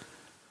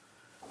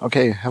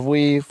 Okay, have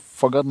we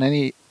forgotten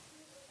any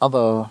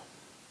other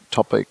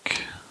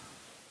topic?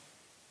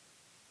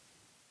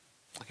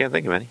 I can't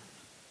think of any.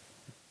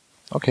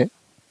 Okay,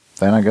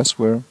 then I guess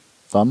we're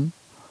done.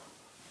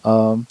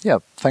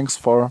 Thanks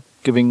for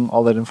giving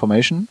all that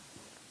information.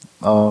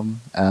 Really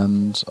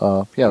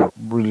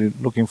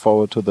looking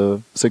forward to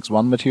the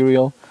 6-1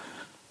 material.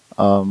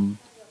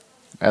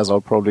 As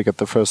I'll probably get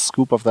the first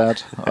scoop of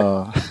that,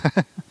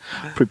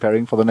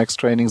 preparing for the next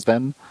trainings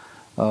then.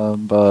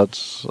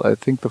 But I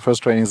think the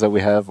first trainings that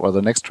we have, or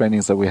the next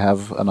trainings that we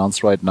have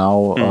announced right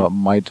now,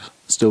 might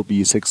still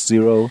be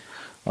 6.0.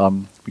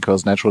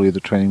 Because naturally the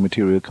training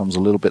material comes a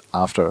little bit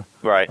after.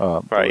 Right.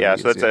 Yeah.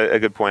 So that's a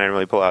good point I didn't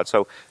really pull out.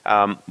 So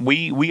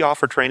we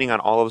offer training on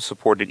all of the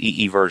supported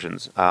EE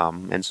versions.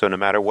 And so no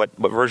matter what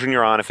version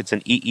you're on, if it's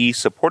an EE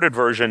supported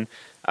version,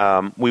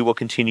 we will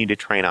continue to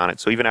train on it.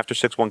 So even after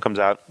 6.1 comes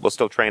out, we'll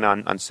still train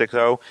on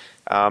 6.0.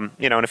 And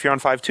if you're on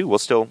 5.2, we'll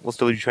still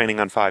do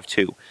training on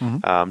 5.2.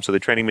 Mm-hmm. So the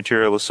training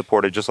material is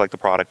supported just like the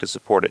product is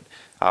supported.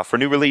 For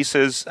new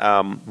releases,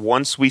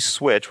 once we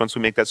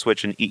make that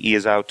switch and EE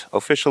is out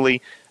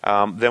officially,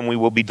 then we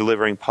will be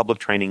delivering public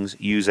trainings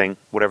using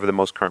whatever the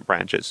most current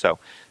branch is. So,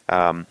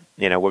 we're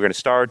going to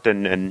start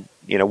and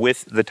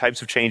with the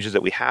types of changes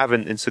that we have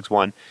in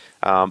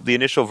 6.1, the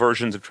initial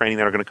versions of training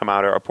that are going to come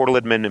out are Portal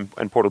Admin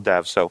and Portal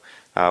Dev. So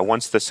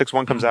once the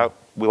 6.1 comes out,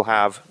 we'll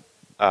have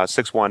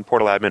 6.1,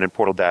 Portal Admin, and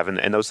Portal Dev,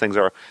 and those things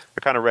are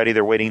kind of ready.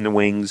 They're waiting in the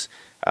wings,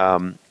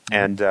 and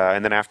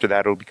then after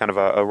that, it'll be kind of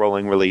a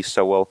rolling release.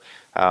 So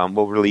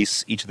we'll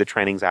release each of the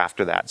trainings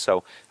after that.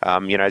 So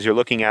as you're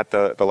looking at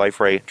the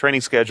LifeRay training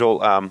schedule,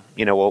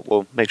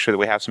 we'll make sure that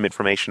we have some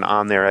information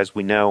on there as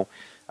we know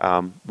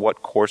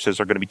what courses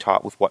are going to be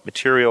taught with what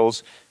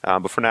materials.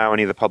 But for now,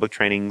 any of the public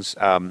trainings,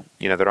 that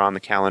are on the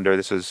calendar,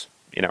 this is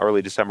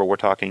early December we're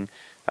talking.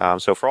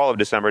 So for all of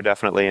December,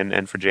 definitely,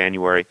 and for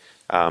January,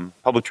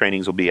 public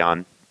trainings will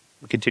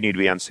continue to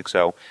be on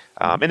 6.0.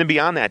 And then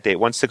beyond that date,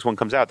 once 6.1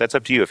 comes out, that's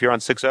up to you. If you're on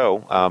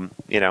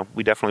 6.0,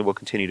 we definitely will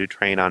continue to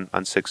train on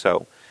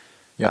 6.0.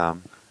 Yeah.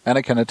 And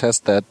I can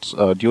attest that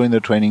during the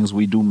trainings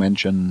we do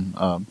mention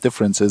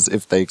differences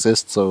if they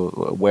exist. So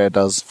where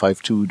does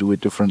 5.2 do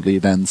it differently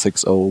than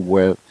 6.0?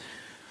 Where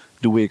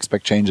do we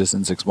expect changes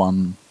in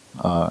 6.1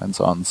 and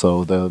so on?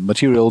 So the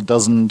material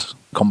doesn't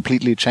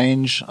completely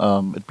change.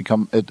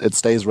 It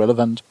stays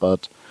relevant,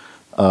 but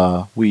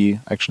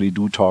we actually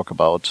do talk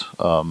about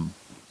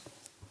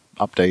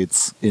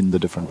updates in the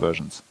different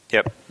versions.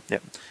 Yep.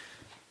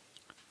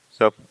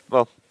 So,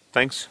 well,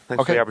 thanks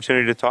for the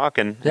opportunity to talk.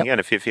 And again,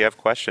 if you have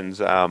questions,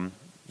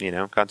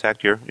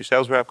 contact your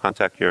sales rep,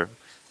 contact your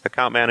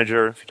account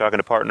manager. If you're talking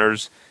to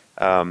partners,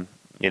 let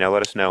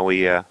us know.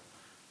 We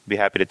be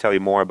happy to tell you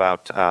more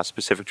about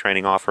specific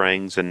training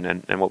offerings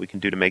and what we can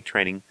do to make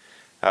training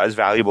as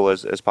valuable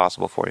as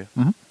possible for you.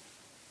 Mm-hmm.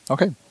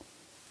 Okay.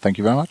 Thank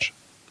you very much.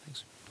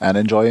 Thanks. And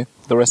enjoy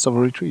the rest of the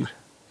retreat.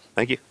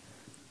 Thank you.